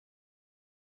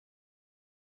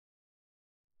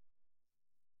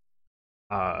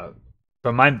Uh,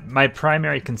 but my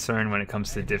primary concern when it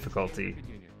comes to difficulty.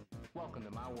 Welcome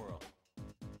to my world.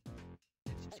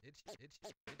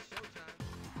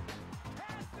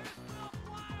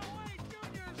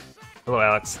 Hello,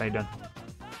 Alex. How you doing?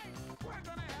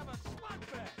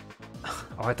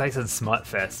 Oh, I thought he said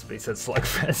Smutfest, but he said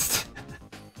Slugfest.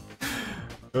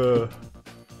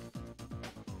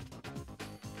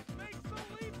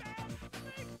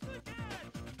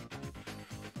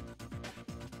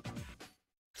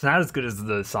 It's not as good as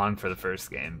the song for the first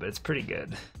game, but it's pretty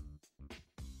good.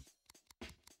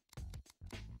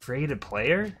 Created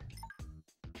player?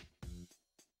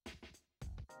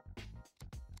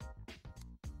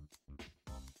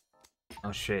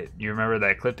 Oh shit, you remember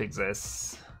that clip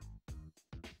exists.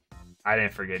 I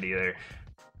didn't forget either.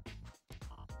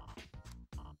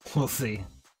 We'll see.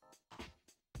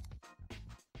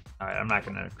 Alright, I'm not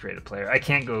gonna create a player. I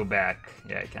can't go back.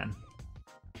 Yeah, I can.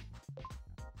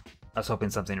 I was hoping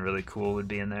something really cool would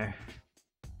be in there.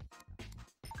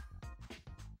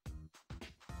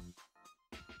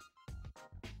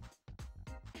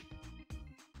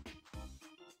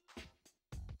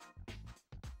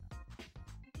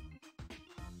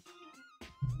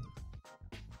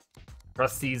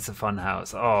 Krusty's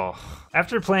Funhouse. Oh,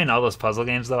 after playing all those puzzle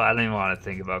games, though, I don't even want to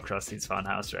think about Krusty's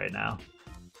Funhouse right now.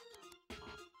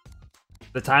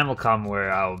 The time will come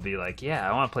where I'll be like, yeah,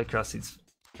 I want to play Krusty's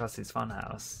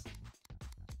Funhouse.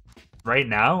 Right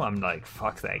now, I'm like,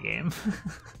 fuck that game.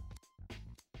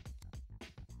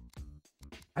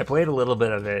 I played a little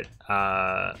bit of it,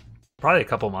 probably a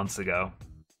couple months ago.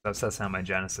 I was testing on my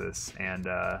Genesis, and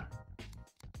that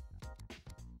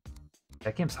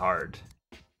game's hard.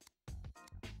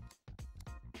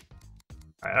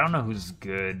 I don't know who's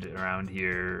good around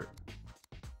here.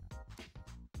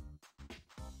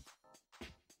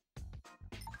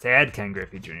 To add Ken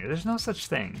Griffey Jr. There's no such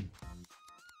thing.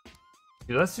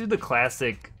 Dude, let's do the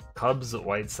classic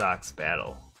Cubs-White Sox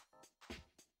battle.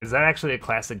 Is that actually a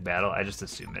classic battle? I just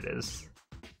assume it is.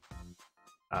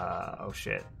 Oh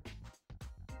shit.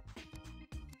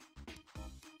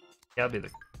 Yeah, I'll be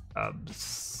the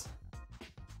Cubs.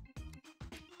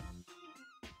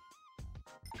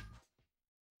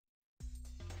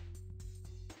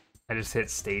 I just hit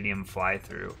stadium fly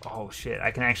through. Oh shit,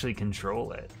 I can actually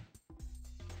control it.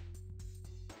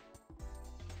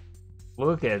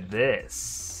 Look at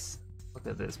this. Look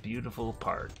at this beautiful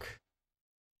park.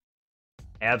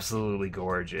 Absolutely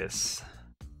gorgeous.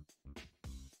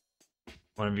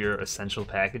 One of your essential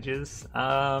packages?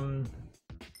 The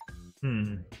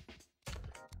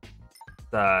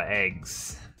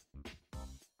eggs.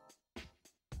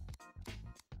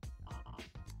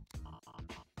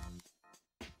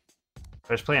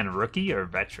 I was playing rookie or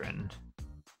veteran?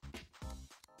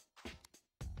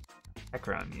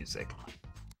 Background music.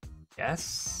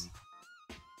 Yes?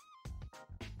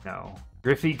 No.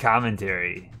 Griffey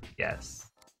commentary. Yes.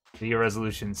 Video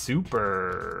resolution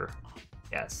super.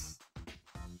 Yes.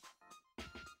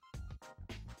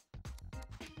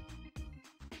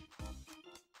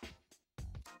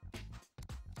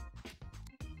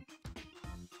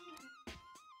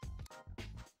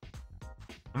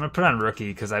 I'm gonna put on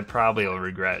rookie because I probably will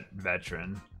regret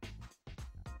veteran.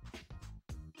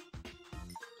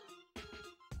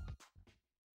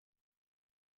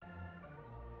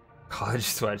 College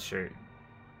sweatshirt.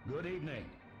 Good evening.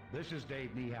 This is Dave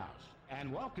Niehaus,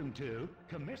 and welcome to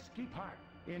Comiskey Park.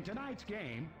 In tonight's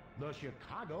game, the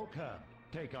Chicago Cubs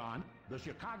take on the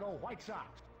Chicago White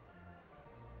Sox.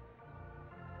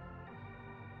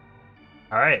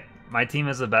 All right, my team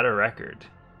has a better record.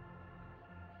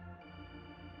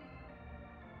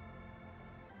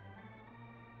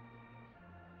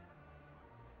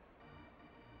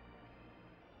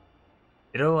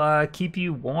 It'll keep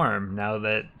you warm now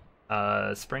that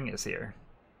spring is here.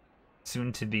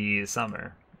 Soon to be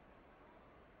summer.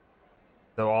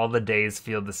 Though all the days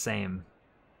feel the same.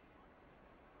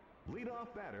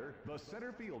 Leadoff batter, the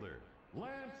center fielder,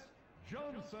 Lance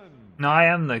Johnson. No, I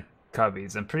am the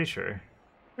Cubbies, I'm pretty sure.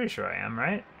 Pretty sure I am,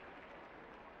 right?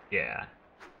 Yeah.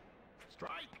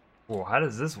 Strike. Whoa, how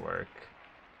does this work?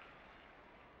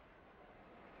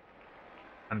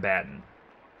 I'm batting.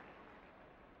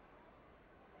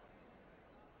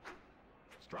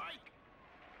 Strike.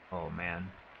 Oh man.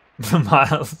 The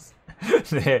miles.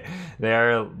 they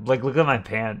are like, look at my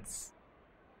pants.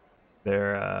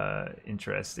 They're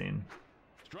interesting.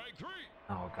 Strike three.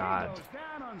 Oh god. He goes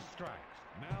down on strikes.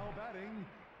 Now batting,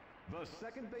 the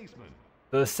second baseman.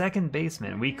 The second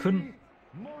baseman. We couldn't.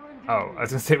 Oh, I was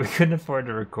gonna say we couldn't afford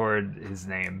to record his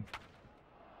name.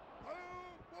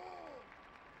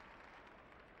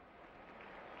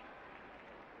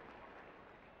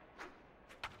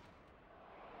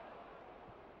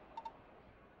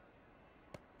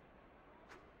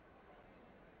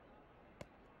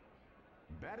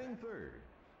 Batting third,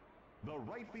 the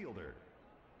right fielder,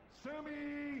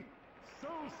 Sammy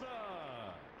Sosa.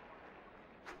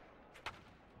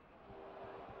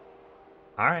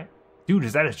 All right, dude,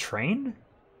 is that a train?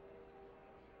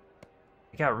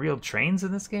 You got real trains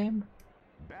in this game?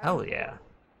 Hell yeah.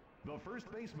 The first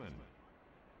baseman,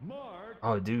 Mark.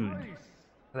 Oh, dude, Grace.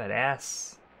 that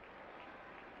ass.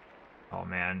 Oh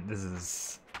man, this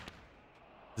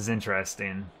is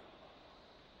interesting.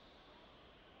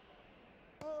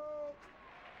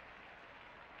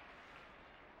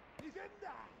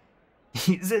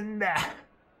 He's in there.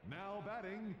 Now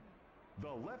batting,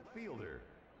 the left fielder,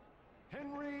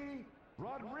 Henry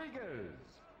Rodriguez.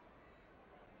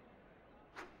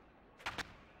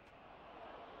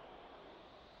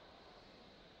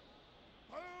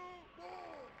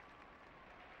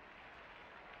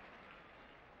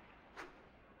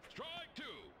 Strike two.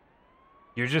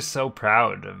 You're just so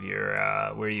proud of your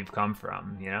where you've come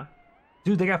from, you know?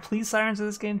 Dude, they got police sirens in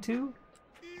this game too?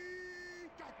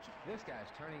 This guy's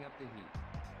turning up the heat.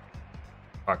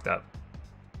 Fucked up.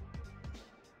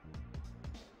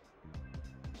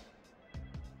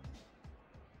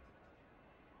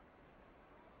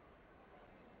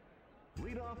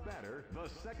 Leadoff batter, the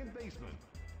second baseman,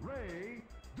 Ray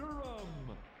Durham.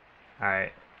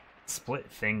 Alright. Split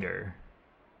finger.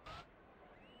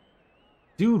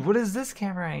 Dude, what is this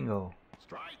camera angle?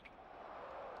 Strike.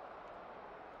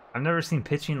 I've never seen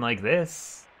pitching like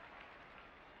this.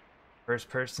 First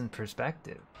person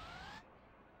perspective.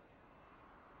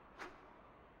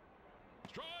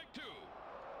 Strike two.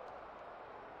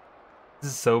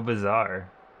 This is so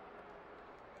bizarre.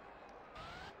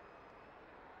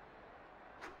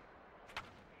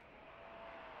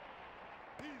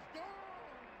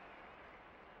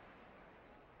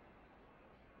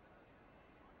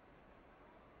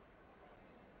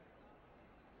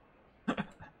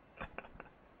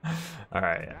 All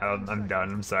right, I'm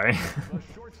done. I'm sorry. The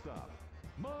shortstop,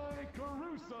 Mike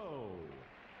Caruso.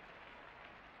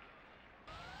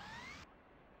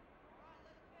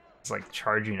 It's like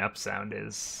charging up sound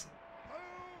is.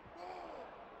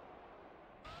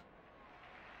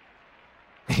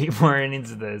 8 more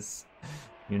innings of this.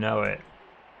 You know it.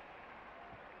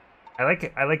 I like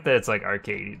that it's like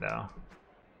arcadey though.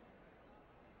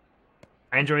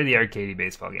 I enjoy the arcadey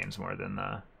baseball games more than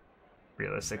the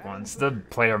realistic ones. The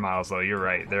player models though, you're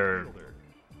right. They're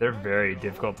very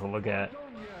difficult to look at.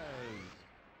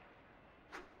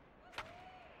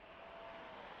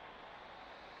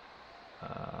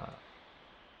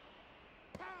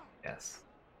 Yes.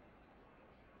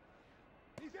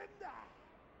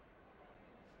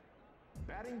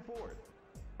 Batting fourth,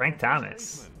 Frank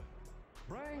Thomas.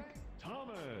 Frank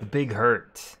Thomas. The big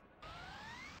hurt.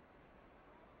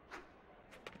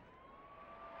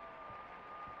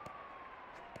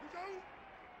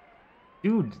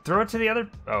 Dude, throw it to the other.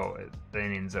 Oh, the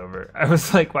inning's over. I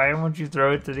was like, why won't you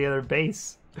throw it to the other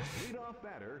base? Leadoff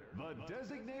batter, the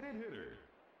designated hitter,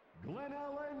 Glenn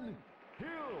Allen Hill.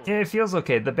 Yeah, it feels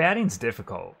okay. The batting's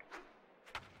difficult.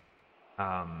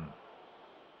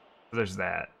 There's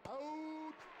that.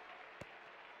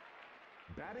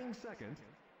 Batting second,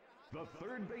 the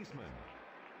third baseman,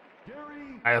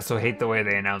 Gary. I also hate the way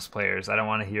they announce players. I don't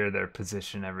want to hear their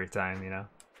position every time, you know?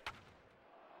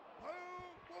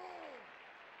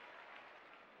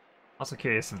 Also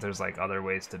curious if there's like other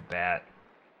ways to bat.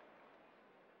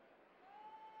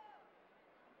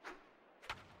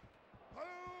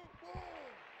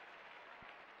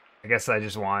 I guess I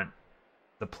just want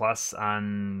the plus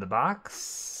on the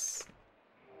box.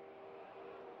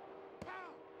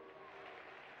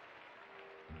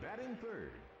 Batting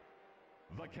third,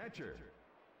 the catcher,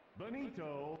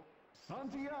 Benito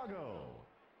Santiago.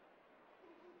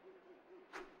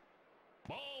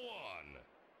 Ball one.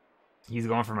 He's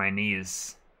going for my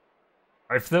knees.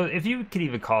 Or if you could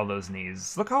even call those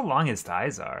knees. Look how long his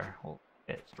thighs are. Holy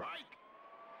shit. Strike.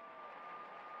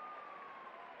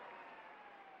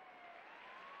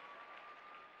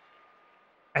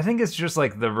 I think it's just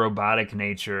like the robotic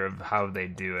nature of how they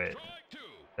do it Strike two.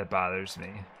 that bothers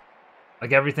me.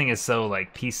 Like everything is so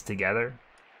like pieced together.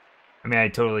 I mean, I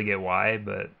totally get why,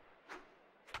 but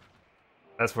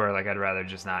that's where like I'd rather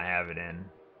just not have it in.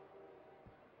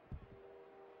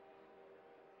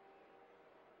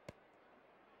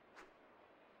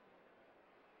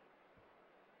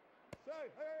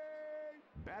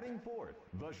 Batting fourth,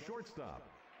 the shortstop.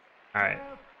 All right,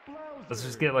 Jeff let's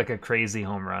just Blauser. get like a crazy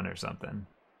home run or something.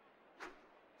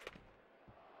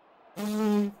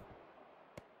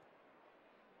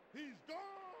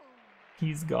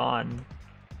 He's gone.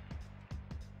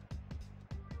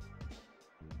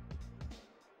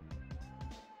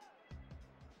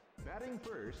 Batting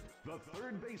first, the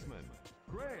third baseman,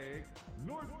 Greg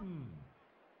Norton.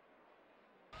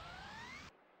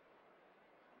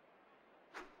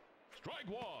 Strike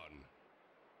one.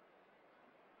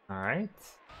 All right.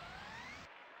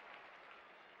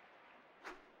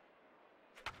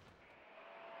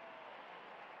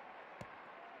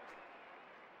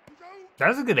 That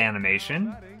was a good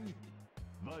animation.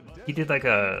 He did like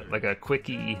a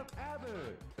quickie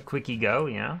go,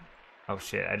 you know? Oh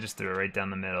shit, I just threw it right down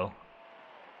the middle.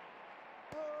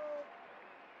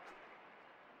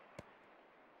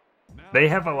 They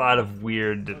have a lot of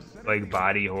weird like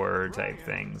body horror type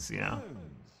things, you know?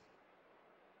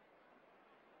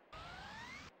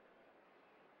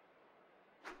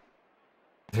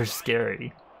 They're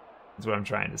scary. Is what I'm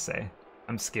trying to say.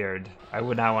 I'm scared. I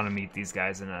would not want to meet these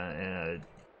guys in an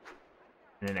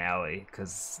alley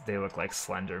because they look like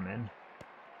Slenderman.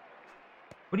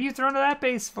 What are you throwing to that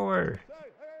base for?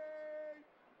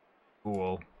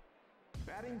 Cool.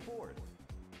 Batting fourth,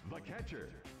 the catcher,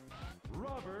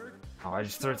 Robert. Oh, I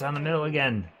just threw it down the middle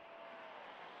again.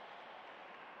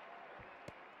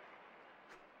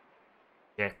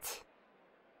 Shit.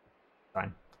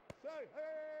 Fine.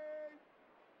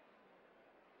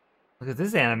 Look at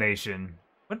this animation.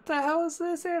 What the hell is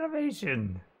this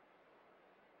animation?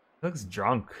 It looks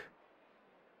drunk.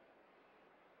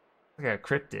 Like a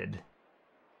cryptid.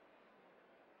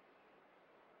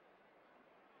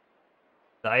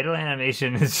 The idle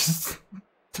animation is just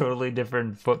totally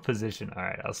different foot position. All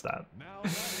right, I'll stop. Now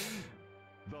batting,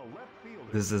 the left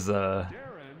fielder, This is Darren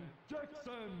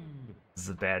Jackson. this is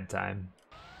a bad time.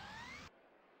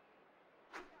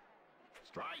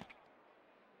 Strike.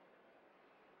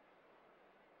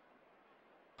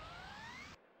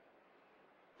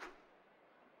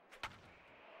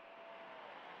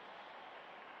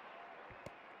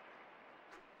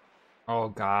 Oh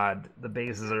god, the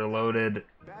bases are loaded.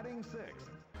 Batting sixth,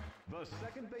 the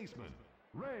second baseman,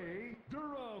 Ray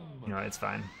Durham. You know, it's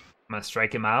fine. I'm gonna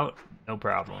strike him out. No Strike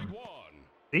problem. one.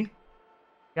 See?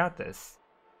 Got this.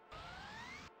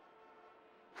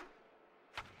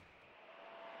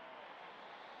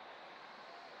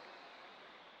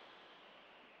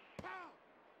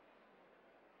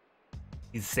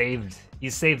 He's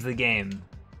saved the game.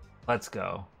 Let's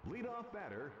go. Leadoff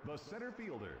batter, the center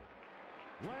fielder,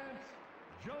 Lance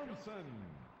Johnson.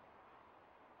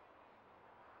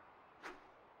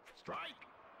 Strike.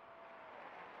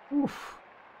 Oof.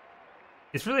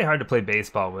 It's really hard to play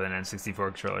baseball with an N64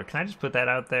 controller. Can I just put that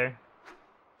out there?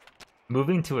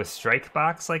 Moving to a strike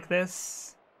box like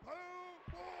this,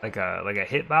 like a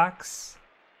hitbox,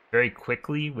 very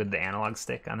quickly with the analog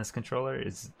stick on this controller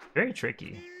is very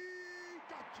tricky.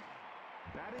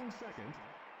 Batting second,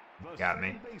 the Got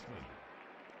me. second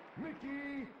baseman,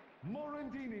 Mickey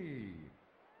Morandini.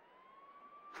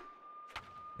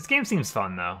 This game seems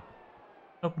fun though.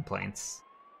 No complaints.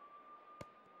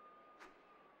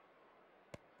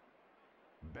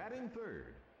 Batting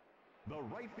third, the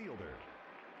right fielder,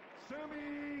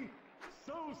 Sammy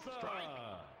Sosa. Strike.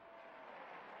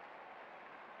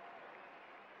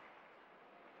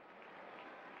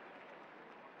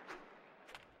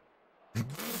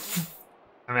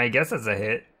 I mean, I guess that's a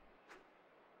hit.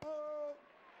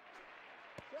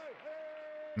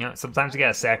 You know, sometimes you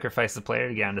gotta sacrifice the player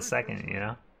to get on to second, you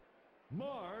know?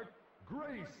 Mark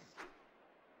Grace.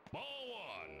 Ball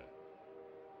one.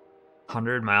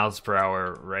 100 miles per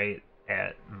hour right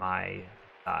at my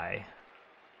thigh.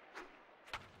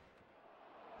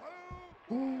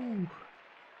 Ooh.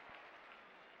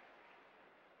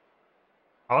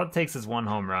 All it takes is one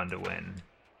home run to win.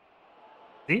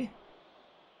 See?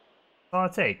 That's all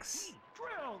it takes.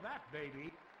 Drill that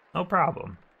baby. No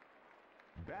problem.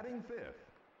 Batting fifth,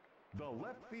 the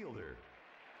left fielder,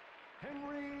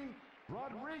 Henry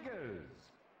Rodriguez.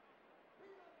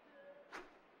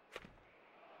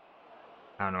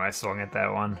 I don't know, I swung at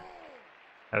that one.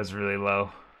 That was really low.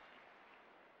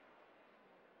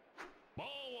 Ball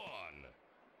one.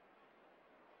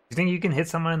 You think you can hit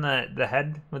someone in the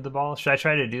head with the ball? Should I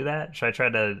try to do that? Should I try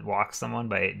to walk someone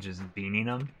by just beaning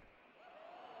them?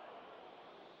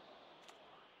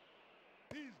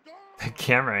 The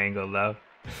camera angle, though.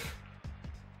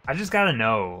 I just gotta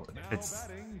know if Now it's...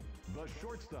 batting, the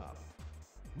shortstop,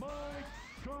 Mike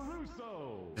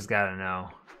Caruso. Just gotta know.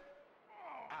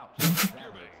 Out.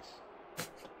 Your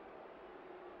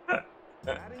base.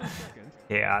 Batting second,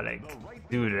 Chaotic. the right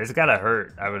Dude, fielder, it's gotta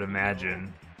hurt, I would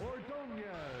imagine. Ordonez.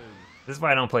 This is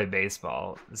why I don't play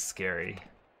baseball. It's scary.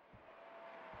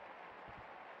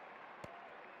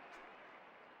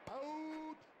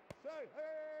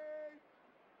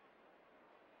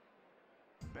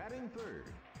 Batting third,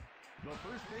 the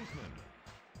first baseman,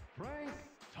 Frank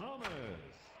Thomas.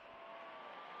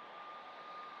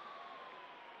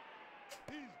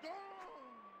 He's gone.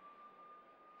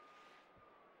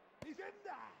 He's in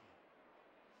there.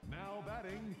 Now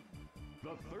batting,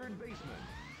 the third baseman,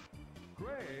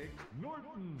 Greg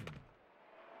Norton.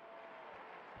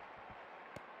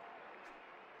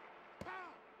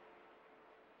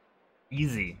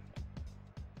 Easy.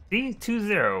 See?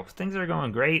 2-0. Things are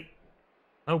going great.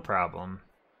 No problem.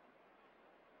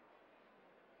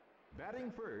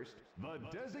 Batting first, the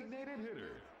designated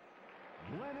hitter,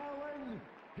 Glenn Allen.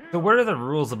 So what are the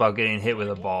rules about getting hit with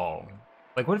a ball?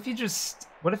 Like, what if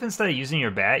instead of using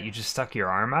your bat, you just stuck your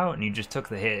arm out and you just took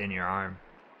the hit in your arm?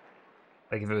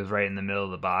 Like if it was right in the middle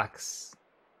of the box?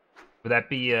 Would that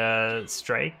be a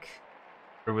strike?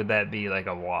 Or would that be like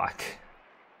a walk?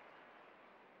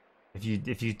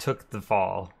 If you took the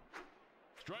fall.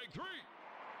 Strike 3.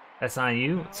 That's on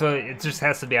you? So it just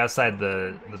has to be outside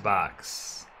the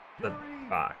box. The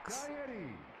box. Is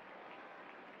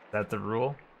that the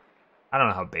rule? I don't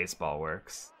know how baseball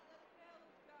works.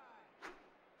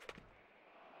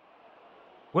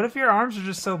 What if your arms are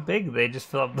just so big they just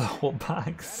fill up the whole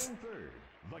box? Batting third,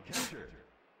 the catcher,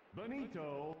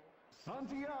 Benito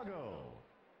Santiago.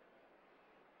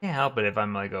 Can't help it if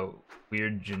I'm like a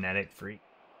weird genetic freak.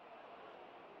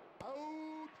 Out.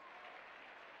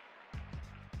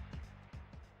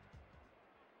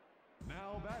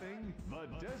 Now batting, the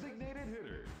designated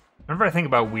hitter. Whenever I think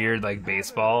about weird like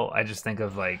baseball, I just think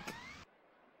of like,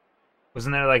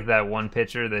 wasn't there like that one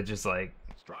pitcher that just like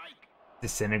Strike.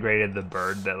 disintegrated the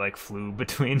bird that like flew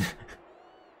between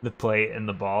the plate and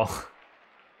the ball?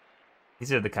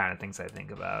 These are the kind of things I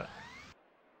think about.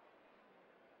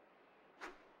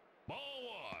 Ball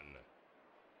 1.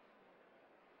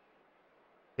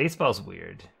 Baseball's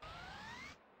weird.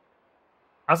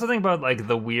 I also think about like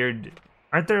the weird,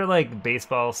 aren't there like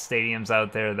baseball stadiums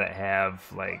out there that have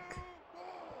like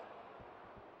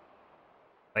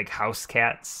house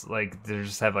cats? Like they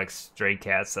just have like stray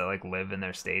cats that like live in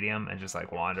their stadium and just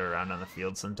like wander around on the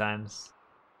field sometimes.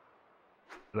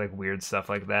 Like weird stuff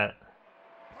like that.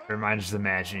 I'm just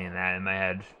imagining that in my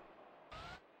head.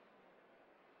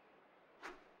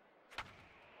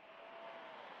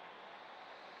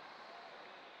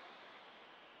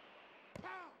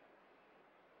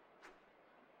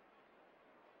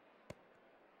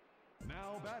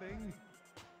 Now batting,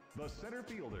 the center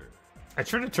fielder. I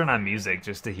try to turn on music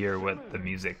just to hear what the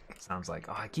music sounds like.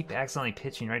 Oh, I keep accidentally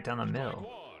pitching right down the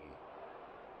middle.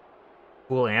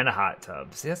 Pool and a hot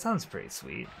tub. See, that sounds pretty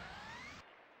sweet.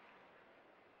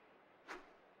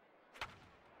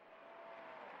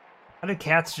 How do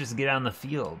cats just get on the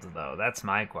field, though? That's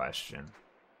my question.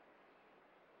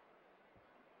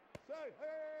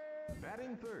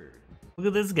 Batting third, Look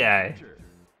at this guy. pitcher,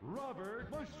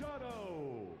 Robert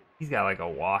Machado. He's got like a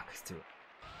walk to it.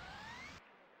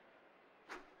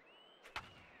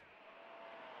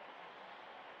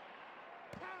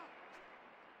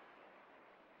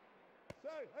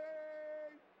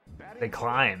 They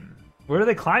climb. Where are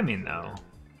they climbing, though?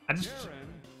 I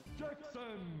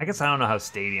guess I don't know how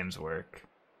stadiums work.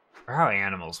 Or how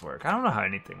animals work. I don't know how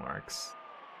anything works.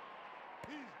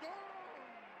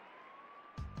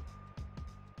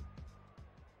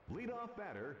 Leadoff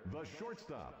batter, the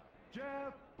shortstop,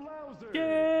 Jeff Blauser.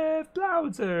 Jeff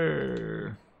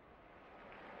Blauser!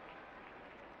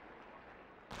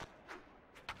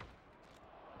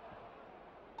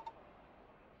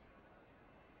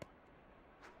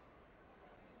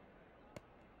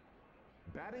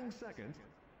 Batting second,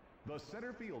 the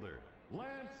center fielder, Lance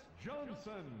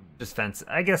Johnson. Just fence.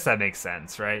 I guess that makes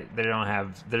sense, right? They don't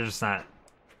have. They're just not.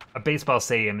 A baseball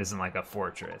stadium isn't like a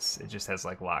fortress. It just has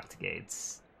like locked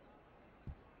gates.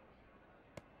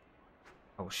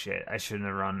 Oh shit! I shouldn't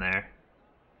have run there.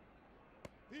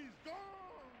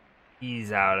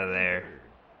 He's out of there.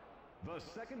 The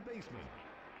second baseman,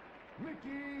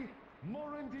 Mickey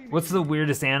Morandini. What's the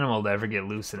weirdest animal to ever get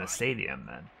loose in a stadium,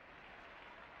 then?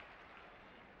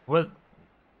 What?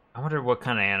 I wonder what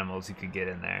kind of animals you could get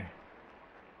in there.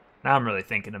 Now I'm really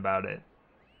thinking about it.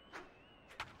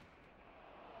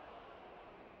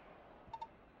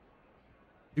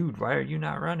 Dude, why are you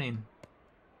not running?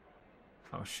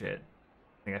 Oh shit.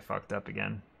 I think I fucked up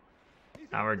again.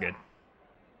 Now we're good.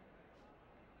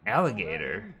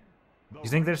 Alligator. You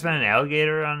think there's been an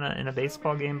alligator on in a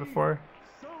baseball game before?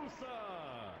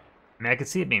 I mean, I could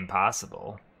see it being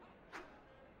possible.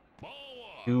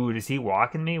 Dude, is he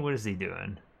walking me? What is he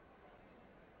doing?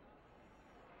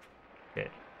 Shit.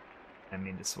 I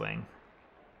mean to swing.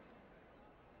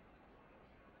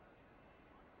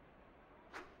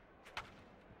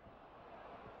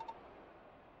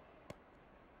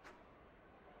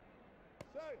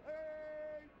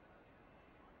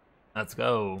 Let's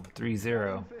go.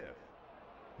 3-0. Fifth,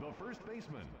 the first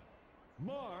baseman,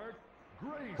 Mark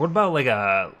Grace. What about like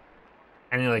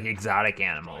any like exotic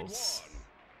animals?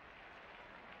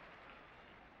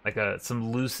 Like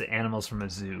some loose animals from a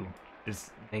zoo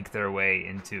just make their way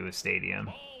into a stadium.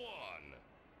 Ball one.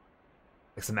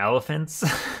 Like some elephants,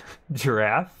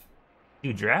 giraffe.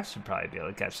 Dude, giraffes should probably be able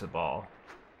to catch the ball.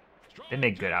 They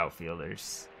make good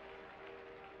outfielders.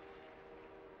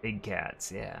 Big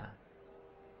cats, yeah.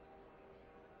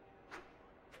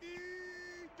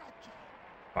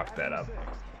 Fuck that up.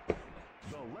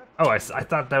 Oh, I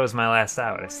thought that was my last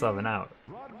out. I still have an out.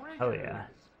 Hell yeah.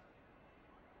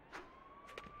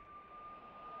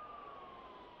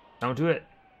 Don't do it.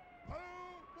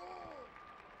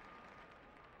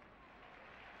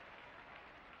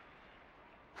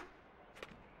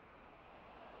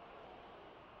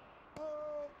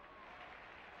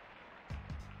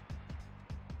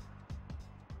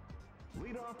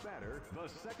 Leadoff batter, the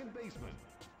second baseman,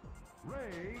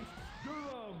 Ray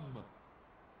Durham.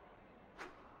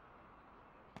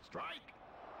 Strike.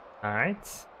 All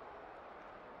right.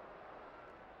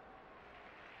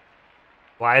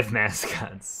 Live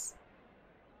mascots.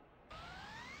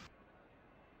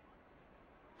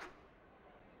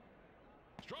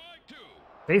 Strike two.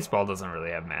 Baseball doesn't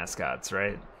really have mascots,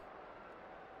 right?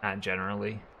 Not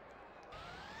generally.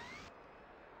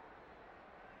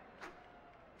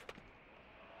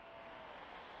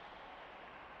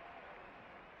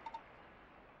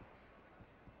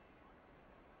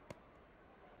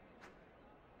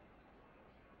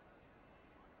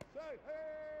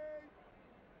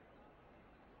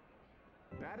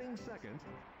 Batting second,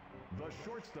 the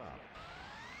shortstop,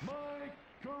 Mike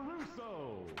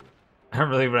Caruso. I don't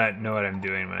really know what I'm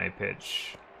doing when I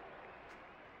pitch.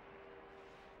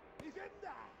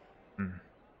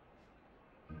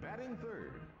 Batting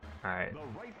third, All right. the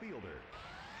right fielder,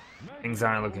 Things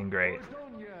aren't looking great.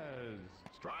 Ordonez.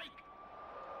 Strike.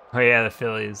 Oh yeah, the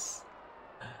Phillies.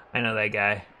 I know that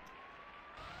guy.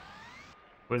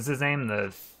 What's his name?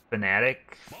 The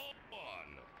Fanatic? Ball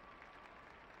one.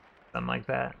 Something like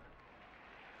that.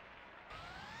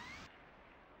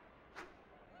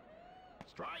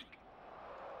 Strike.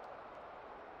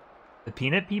 The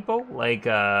Peanut People? Like,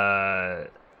 Ball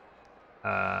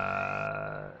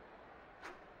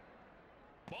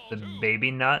the two.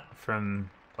 baby nut from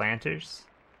Planters?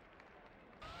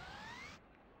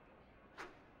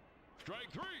 Strike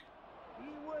three. He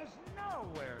was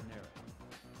nowhere near it.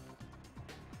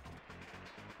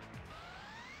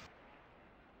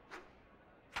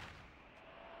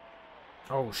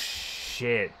 Oh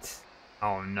shit.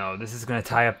 Oh no, this is gonna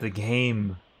tie up the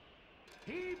game.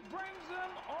 He brings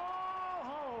them all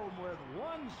home with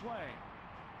one swing.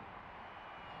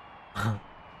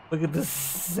 Look at this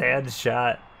sad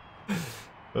shot.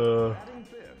 Batting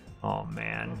fifth, Oh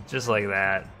man, just like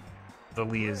that, the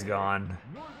lead is gone.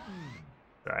 Norton.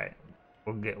 All right,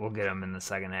 we'll get him in the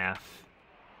second half.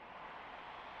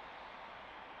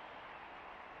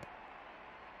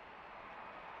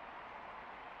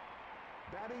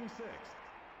 Batting sixth,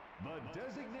 the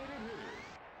designated hitter,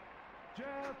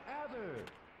 Jeff Adler.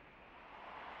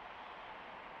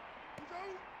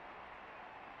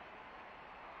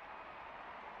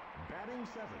 Batting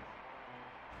seventh,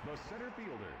 the center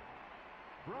fielder,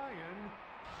 Brian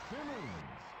Simmons.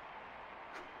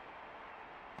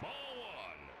 Ball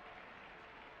one.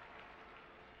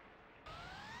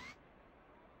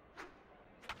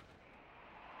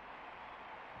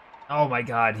 Oh my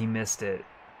god, he missed it.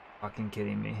 Fucking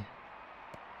kidding me.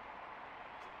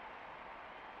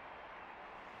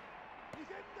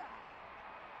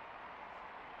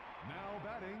 Now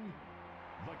batting,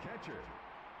 the catcher,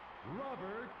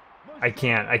 Robert.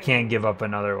 I can't give up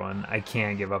another one. I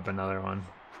can't give up another one.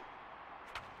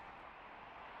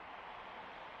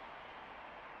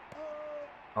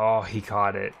 Oh, he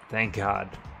caught it. Thank God.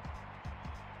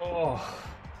 Oh,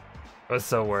 I was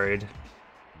so worried.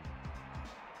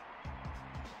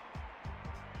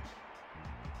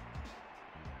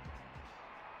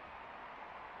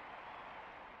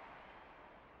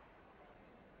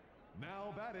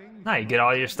 Now batting. No, you get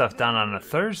all your stuff done on a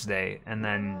Thursday, and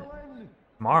then Alan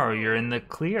tomorrow you're in the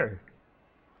clear.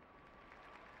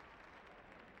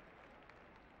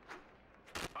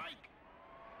 Strike.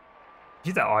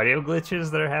 See the audio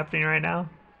glitches that are happening right now?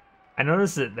 I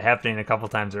noticed it happening a couple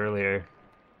times earlier.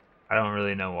 I don't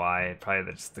really know why.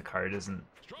 Probably just the card isn't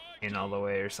Strike in two. all the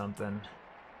way or something.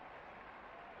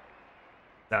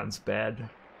 Sounds bad.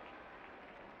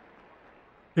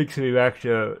 Takes me back to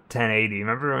 1080.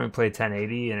 Remember when we played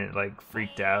 1080 and it like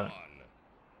freaked out? One.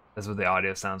 That's what the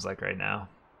audio sounds like right now.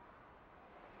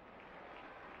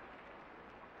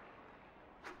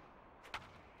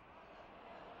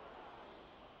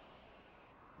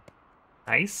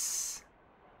 Nice.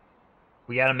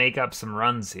 We got to make up some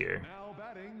runs here. Now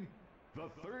batting, the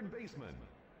third baseman,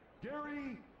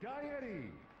 Gary Gaetti.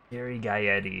 Gary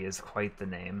Gaetti is quite the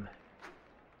name.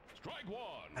 Strike one.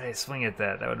 How did I swing at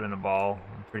that? That would have been a ball,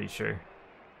 I'm pretty sure.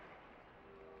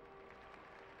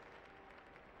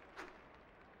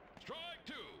 Strike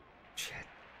two. Shit.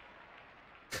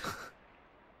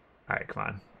 Alright, come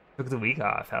on. Took the week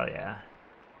off, hell yeah.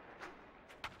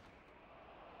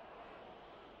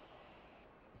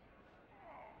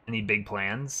 Any big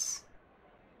plans?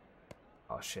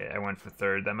 Oh shit, I went for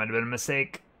third. That might have been a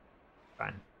mistake.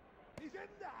 Fine. He's in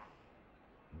there.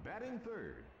 Batting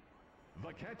third,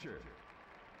 the catcher,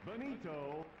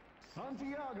 Benito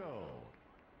Santiago.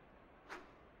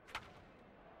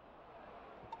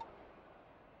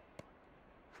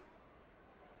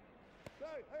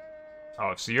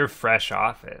 Oh, so you're fresh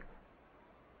off it.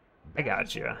 I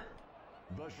got you.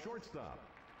 The shortstop,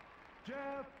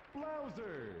 Jeff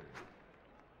Blauser.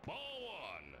 Ball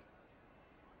one.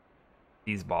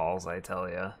 These balls, I tell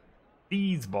ya.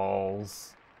 These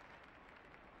balls.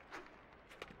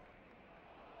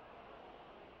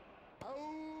 Out.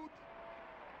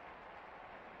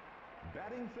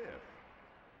 Batting fifth,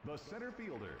 the center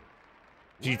fielder.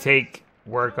 You take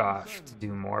work off to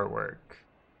do more work.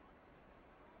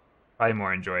 Probably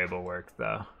more enjoyable work,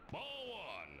 though. Ball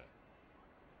one.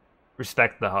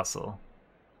 Respect the hustle.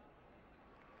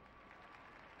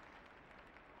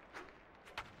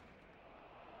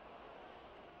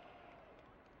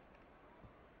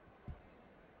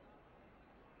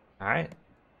 All right.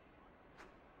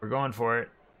 We're going for it.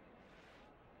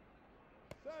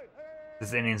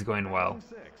 This inning's going well.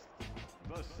 Batting sixth,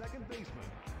 the second baseman,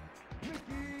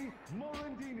 Mickey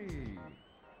Morandini.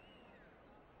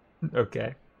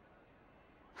 Okay.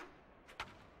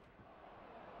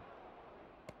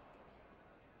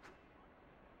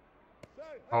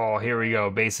 Oh, here we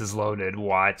go. Bases loaded.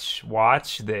 Watch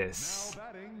this. Now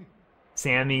batting,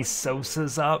 Sammy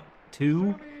Sosa's up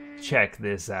too. Check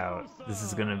this out. This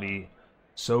is gonna be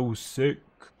so sick.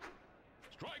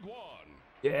 Strike one.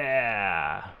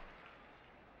 Yeah.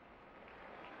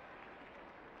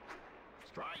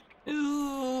 Strike.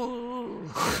 Ooh.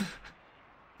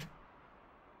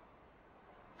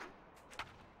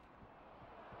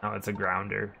 Oh, it's a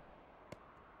grounder.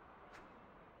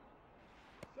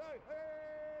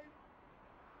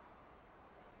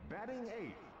 batting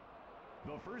eighth,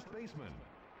 the first baseman.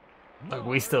 Look,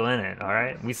 we still in it,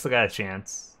 alright? We still got a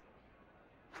chance.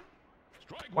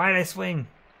 Strike Why one. did I swing?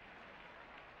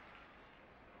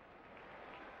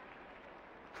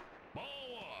 Ball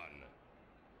one.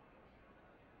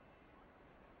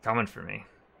 Coming for me.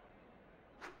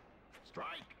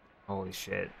 Strike. Holy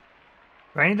shit.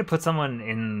 Do I need to put someone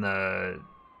in the...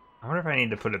 I wonder if I need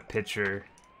to put a pitcher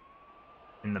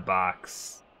in the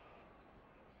box.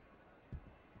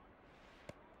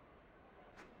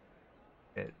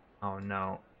 Shit. Oh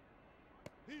no.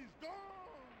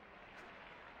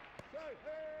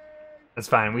 That's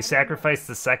fine. We sacrificed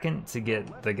the second to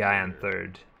get the guy on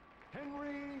third.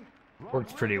 Henry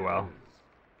Worked pretty well.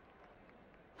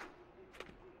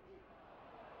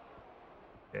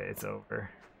 Okay, it's over.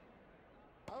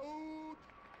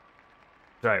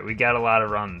 Right, we got a lot of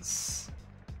runs.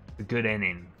 A good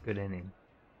inning. Good inning.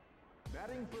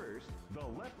 Batting first, the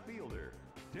left fielder,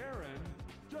 Darren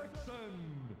Jackson.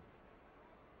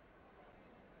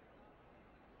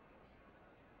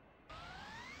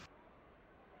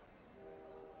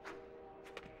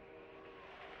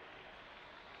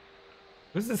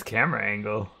 What's this camera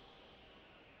angle?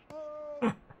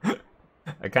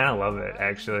 I kind of love it,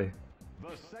 actually.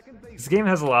 The second base. This game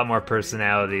has a lot more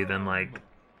personality than, like,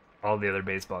 all the other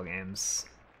baseball games.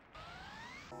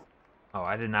 Oh,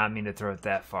 I did not mean to throw it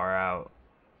that far out.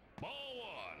 Ball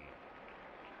one.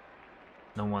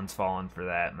 No one's falling for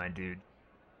that, my dude.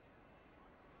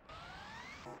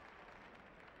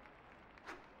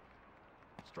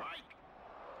 Strike.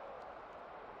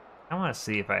 I want to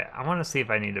see if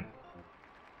I need to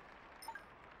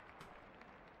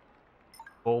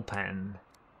bullpen.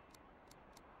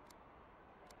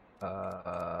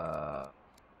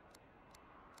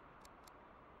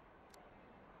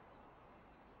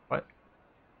 What?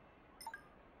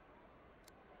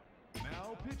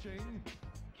 Now pitching,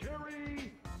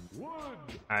 Kerry Wood. All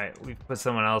right, we've put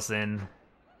someone else in.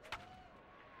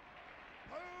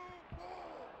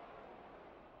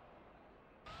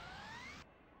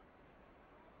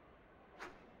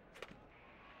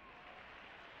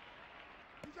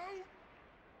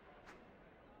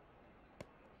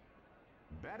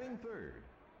 Batting third,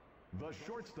 the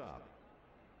shortstop,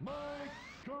 Mike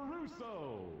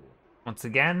Caruso. Once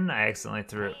again, I accidentally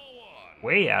threw it Ball one.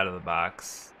 way out of the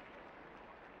box.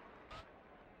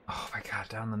 Oh my god,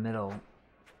 down the middle.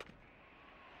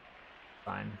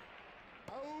 Fine.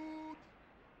 All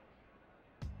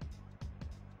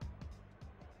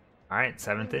right,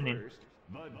 7th inning. First,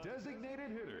 the designated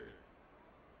hitter,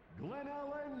 Glenn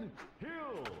Allen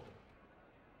Hill.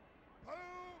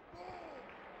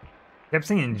 Kept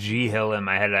singing G Hill in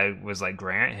my head. I was like,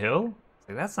 Grant Hill?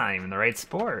 Like, that's not even the right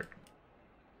sport.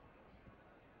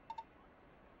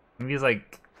 Maybe he's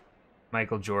like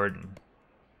Michael Jordan.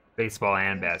 Baseball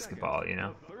and basketball, you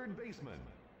know? The third baseman,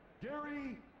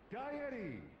 Gary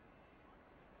Gaetti.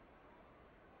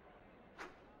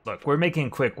 Look, we're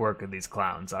making quick work of these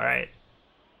clowns, all right?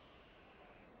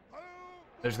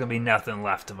 There's gonna be nothing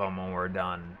left of them when we're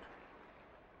done.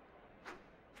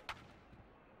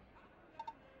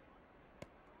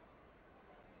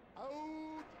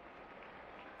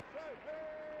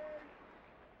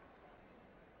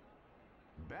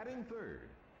 Batting third,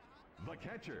 the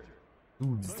catcher.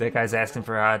 Ooh, that guy's asking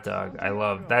for a hot dog. I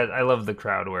love that. I love the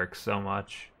crowd work so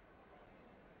much.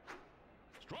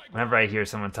 Whenever I hear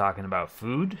someone talking about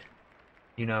food,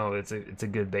 you know it's a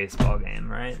good baseball game,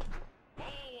 right?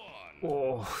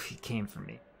 Oh, he came for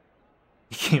me.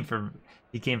 He came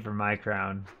for my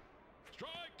crown.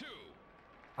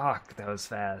 Fuck, that was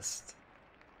fast.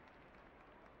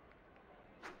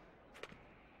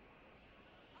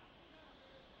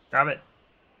 Grab it.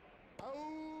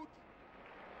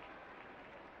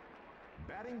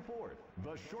 Batting fourth,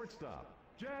 the shortstop,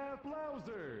 Jeff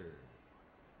Lauser.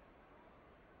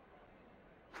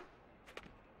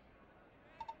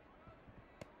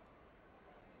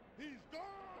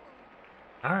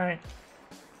 All right.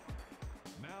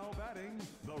 Now batting,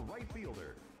 the right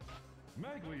fielder,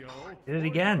 Maglio. Did it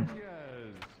again. Ordonez.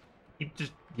 Keep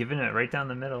just giving it right down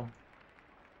the middle.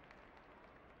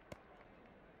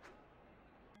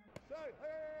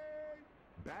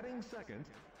 Batting second,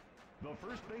 the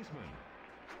first baseman,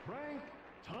 Frank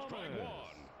Thomas. Strike one.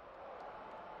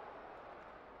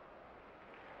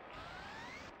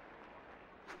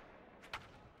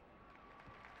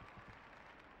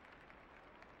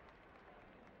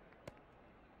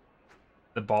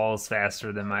 The ball's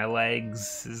faster than my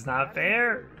legs. Is not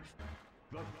fair.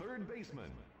 The third baseman,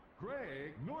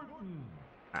 Greg Norton.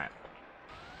 All right.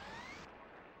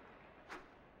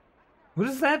 What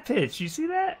is that pitch? You see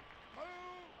that?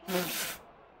 That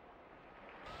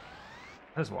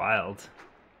was wild.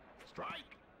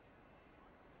 Strike.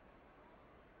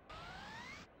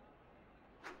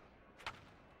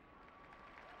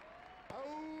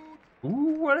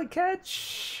 Ooh, what a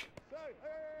catch!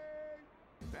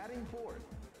 Batting fourth,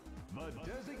 the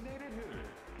designated hitter,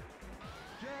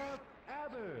 Jeff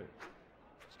Abbott.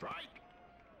 Strike.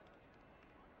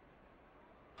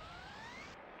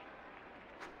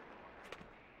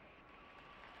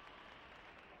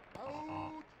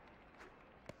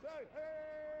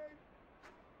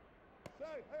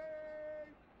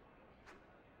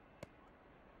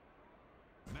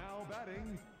 Now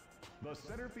batting, the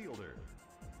center fielder,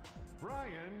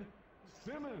 Brian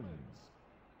Simmons.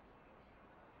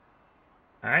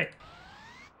 All right.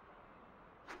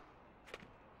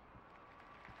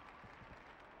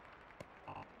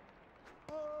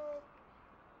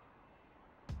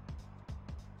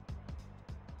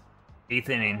 Eighth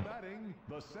inning. Now batting,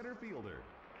 the center fielder,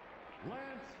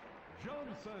 Lance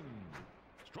Johnson.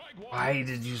 Strike one. Why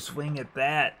did you swing at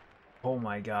that? Oh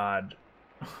my god.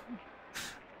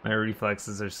 My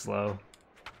reflexes are slow.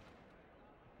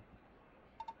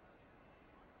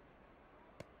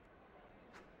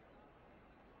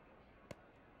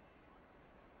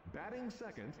 Batting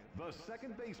second, the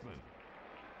second baseman,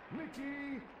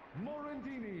 Mickey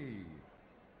Morandini.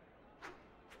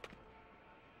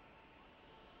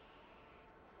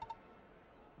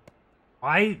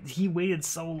 Why he waited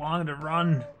so long to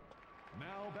run?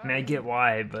 Now I mean, I get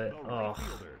why, but the right oh,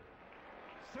 fielder,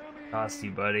 Sammy cost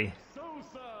you, buddy.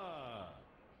 Sosa.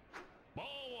 Ball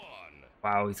one.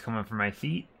 Wow, he's coming for my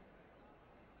feet.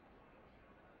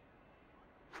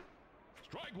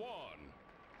 Strike one.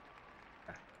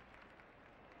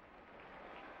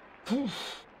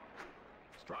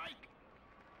 Strike.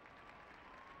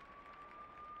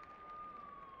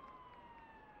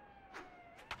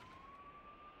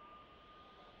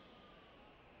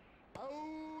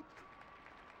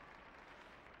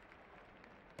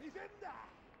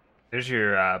 There's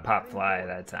your pop fly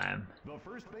that time. The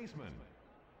first baseman,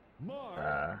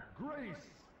 Mark Grace.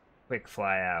 Quick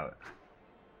fly out.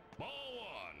 Ball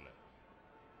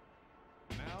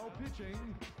one. Now pitching,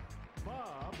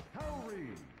 Bob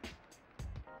Howry.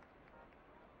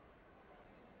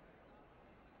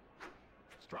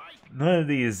 Strike. None of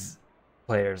these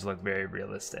players look very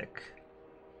realistic,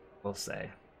 we'll say.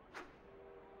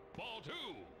 Ball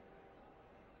two.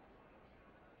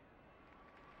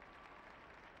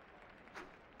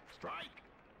 Strike.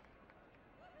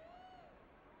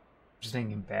 Just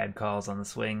making bad calls on the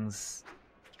swings.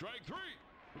 Strike 3.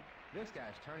 This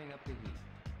guy's turning up the heat.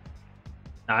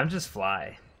 No, I'm just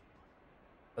fly.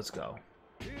 Let's go.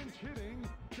 Pinch hitting,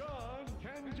 John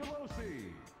Cangelosi.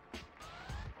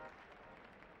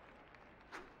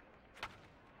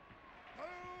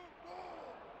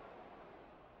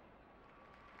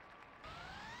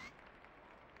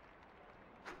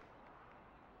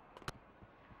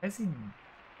 Why is he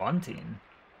bunting?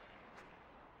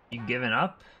 You giving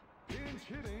up? Pinch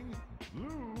hitting,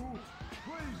 Lou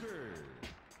Frazier.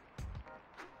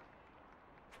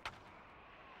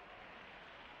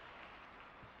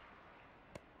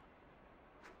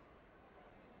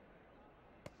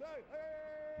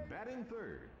 Batting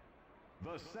third,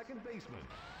 the second baseman,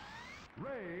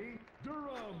 Ray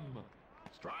Durham.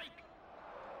 Strike.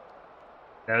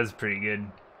 That was pretty good.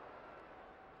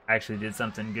 I actually did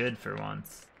something good for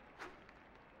once.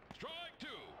 Strike 2.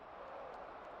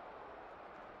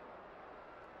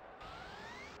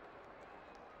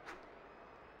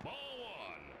 Ball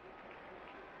 1.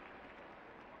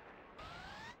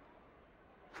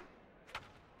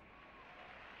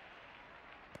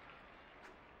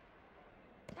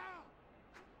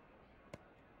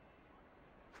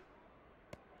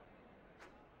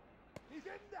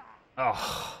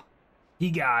 Oh, he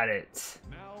got it.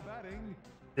 Now batting,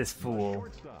 This the fool.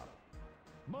 shortstop,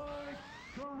 Mike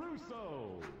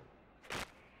Caruso.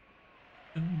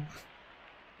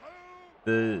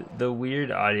 The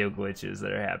weird audio glitches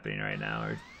that are happening right now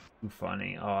are too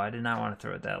funny. Oh, I did not want to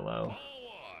throw it that low. Ball 1.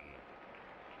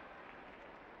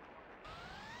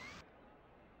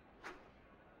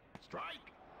 Strike.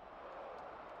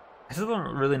 I still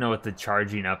don't really know what the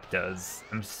charging up does.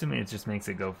 I'm assuming it just makes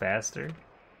it go faster.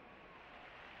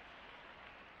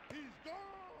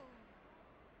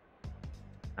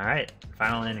 Alright,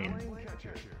 final inning. Playing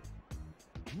catcher,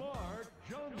 Mark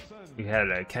Johnson. You had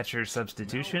a catcher Now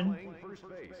substitution. playing first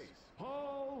base,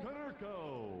 Paul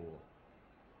Konerko.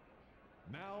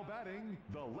 Now batting,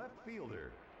 the left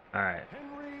fielder, Alright.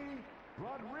 Henry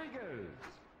Rodriguez.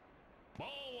 Ball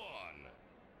 1.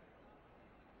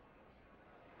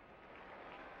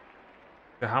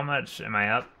 So how much am I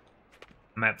up?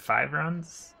 I'm at 5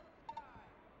 runs?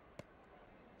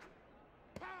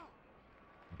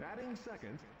 Batting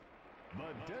second, the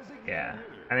designated Yeah, hitter,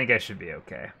 I think I should be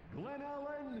okay. Glenn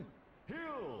Allen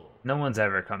Hill. No one's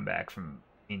ever come back from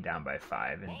being down by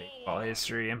 5 in baseball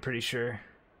history, I'm pretty sure.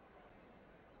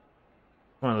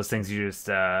 One of those things you just,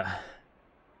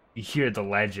 you hear the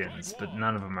legends, but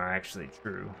none of them are actually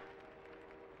true.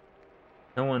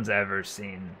 No one's ever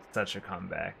seen such a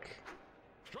comeback.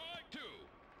 Strike 2.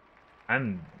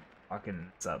 I'm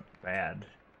fucking this up bad,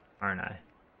 aren't I?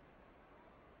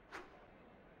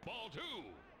 Ball 2.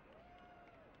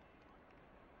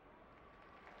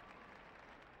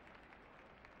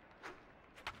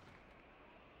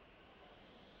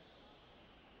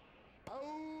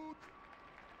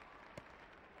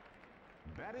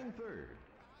 Batting third,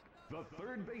 the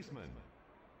third baseman,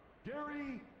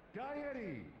 Gary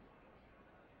Gaetti.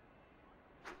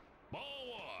 Ball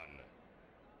 1.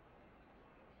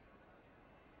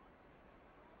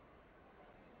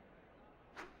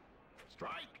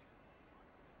 Strike.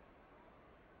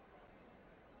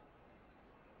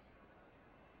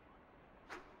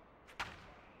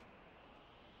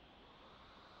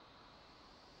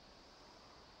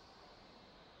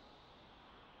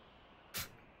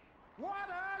 What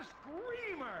a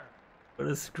screamer! What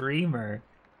a screamer.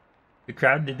 The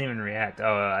crowd didn't even react.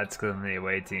 Oh, that's because I'm the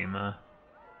away team, huh?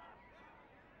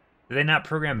 Did they not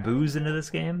program booze into this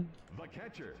game? The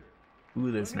catcher,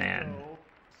 Ooh, this man. Benito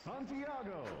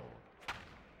Santiago.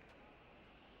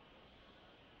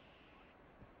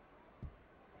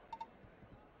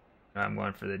 I'm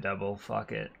going for the double.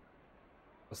 Fuck it.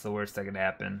 What's the worst that could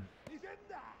happen?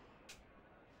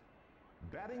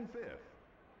 Batting fifth,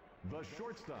 the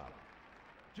shortstop,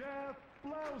 Jeff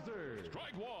Blauser.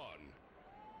 Strike 1.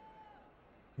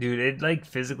 Dude, it like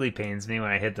physically pains me when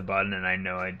I hit the button and I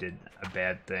know I did a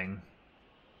bad thing.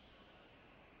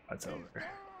 That's over.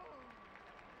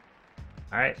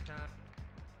 Alright.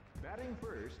 Batting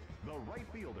first, the right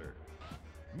fielder,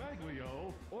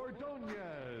 Maglio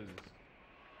Ordonez.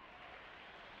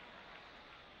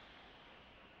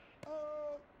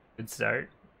 Good start.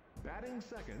 Batting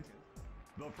second,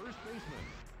 the first baseman,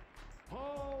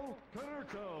 Paul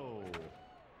Konerko.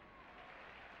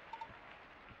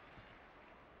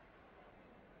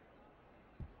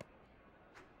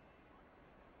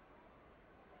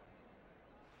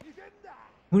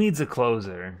 Who needs a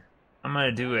closer? I'm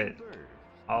gonna do it. Third,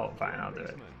 Oh, fine, I'll do it.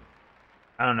 baseman,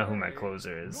 I don't know who my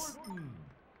closer is. Norton.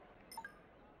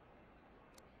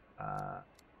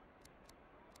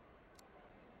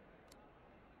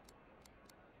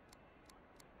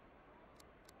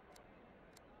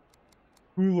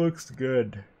 Who looks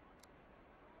good?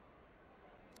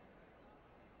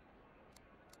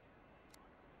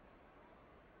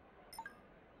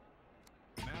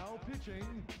 Now pitching,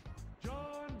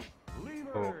 John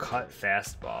Lever. Oh, cut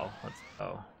fastball. Let's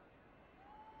go.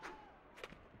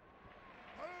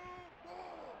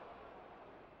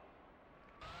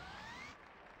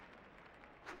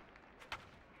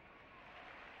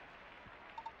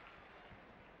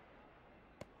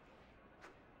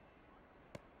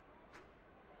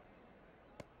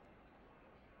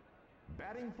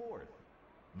 Batting fourth,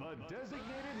 the designated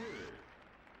hitter,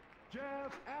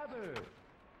 Jeff Abbott.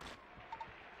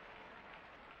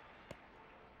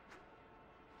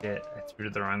 Shit, I threw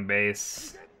to the wrong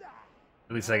base.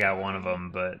 At least I got one of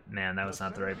them, but man, that was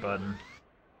not the right button.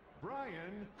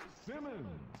 Brian Simmons.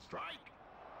 Strike.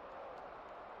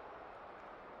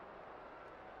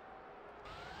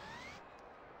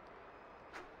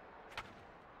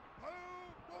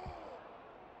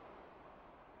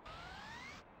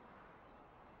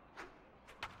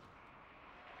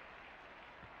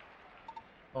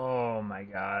 Oh my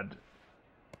god.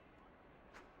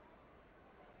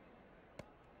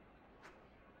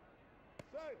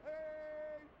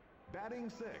 Batting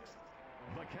sixth,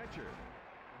 the catcher,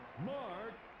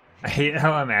 Mark. I hate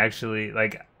how I'm actually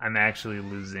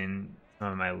losing some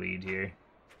of my lead here.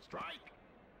 Strike.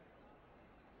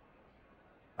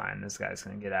 Fine, this guy's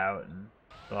gonna get out and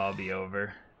it'll all be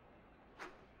over.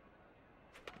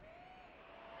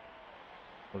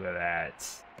 Look at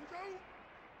that.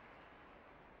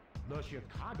 The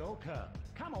Chicago Cubs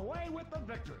come away with the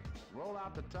victory. Roll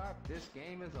out the tarp. This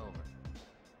game is over.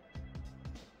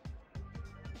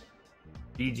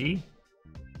 GG.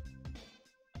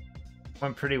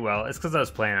 Went pretty well. It's because I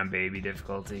was playing on baby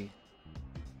difficulty.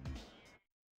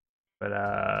 But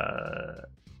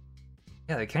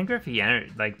yeah, the Ken Griffey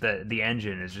like the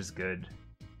engine is just good.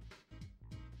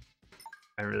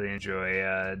 I really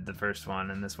enjoy the first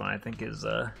one, and this one I think is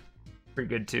pretty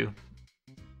good too.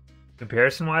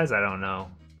 Comparison wise, I don't know,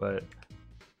 but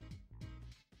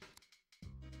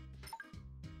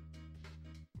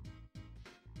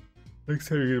next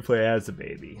time you're gonna play as a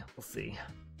baby. We'll see.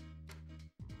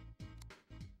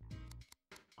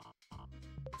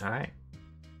 Alright.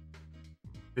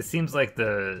 This seems like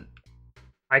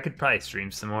I could probably stream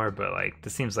some more, but like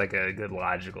this seems like a good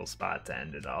logical spot to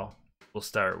end it all. We'll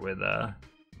start with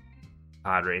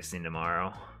pod racing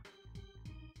tomorrow.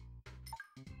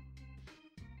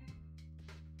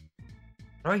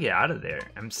 How do I get out of there?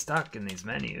 I'm stuck in these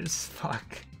menus.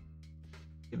 Fuck.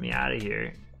 Get me out of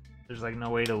here. There's like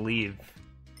no way to leave.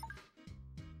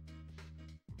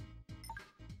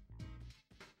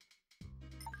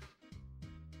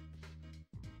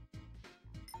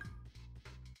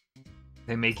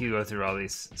 They make you go through all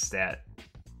these stat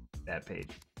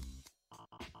page.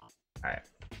 Alright.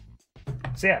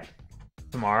 So yeah.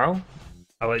 Tomorrow,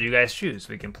 I'll let you guys choose.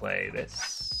 We can play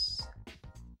this.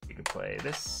 We can play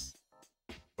this.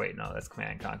 Wait, no, that's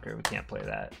Command and Conquer. We can't play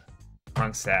that.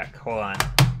 Wrong stack. Hold on.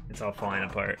 It's all falling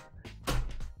apart.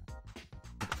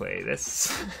 Play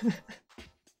this.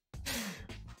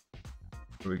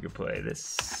 We could play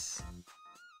this.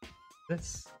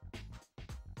 This.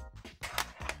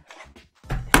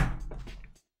 And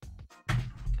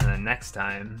then next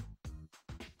time,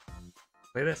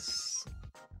 play this.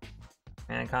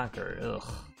 Command and Conquer.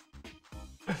 Ugh.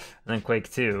 And then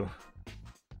Quake 2.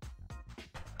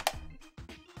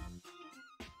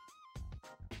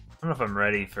 I don't know if I'm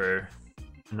ready for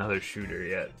another shooter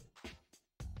yet.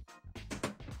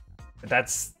 But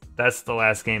that's the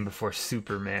last game before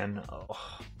Superman.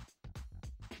 Oh.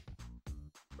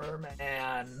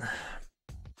 Superman.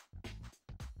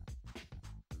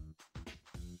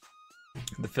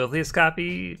 The filthiest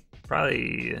copy?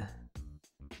 Probably...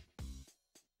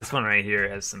 This one right here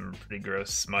has some pretty gross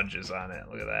smudges on it.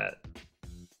 Look at that.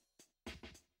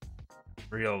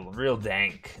 Real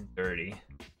dank and dirty.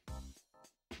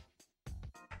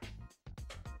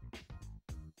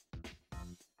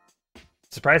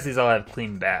 Surprised these all have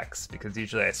clean backs, because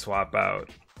usually I swap out.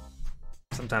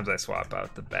 Sometimes I swap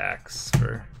out the backs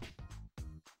for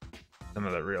some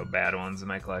of the real bad ones in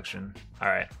my collection.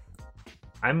 Alright.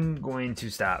 I'm going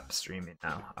to stop streaming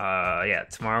now. Yeah,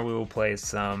 tomorrow we will play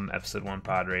some Episode 1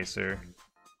 Pod Racer.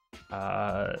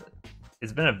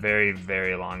 It's been a very,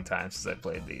 very long time since I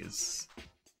played these.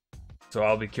 So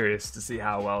I'll be curious to see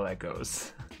how well that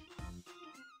goes.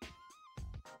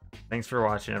 Thanks for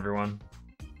watching, everyone.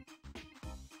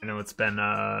 I know it's been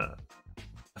a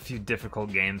few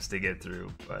difficult games to get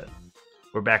through, but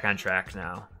we're back on track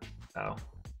now. So,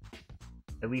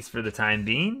 at least for the time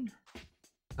being,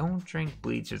 don't drink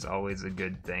bleach is always a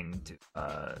good thing to,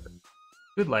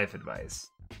 good life advice.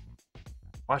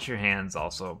 Wash your hands,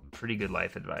 also pretty good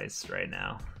life advice right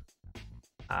now.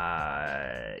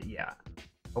 Yeah.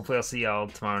 Hopefully I'll see y'all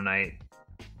tomorrow night.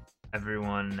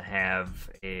 Everyone have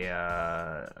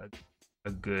a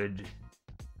good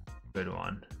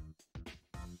one.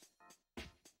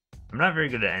 I'm not very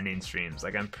good at ending streams.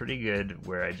 Like, I'm pretty good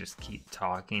where I just keep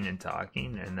talking and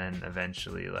talking, and then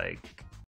eventually, like,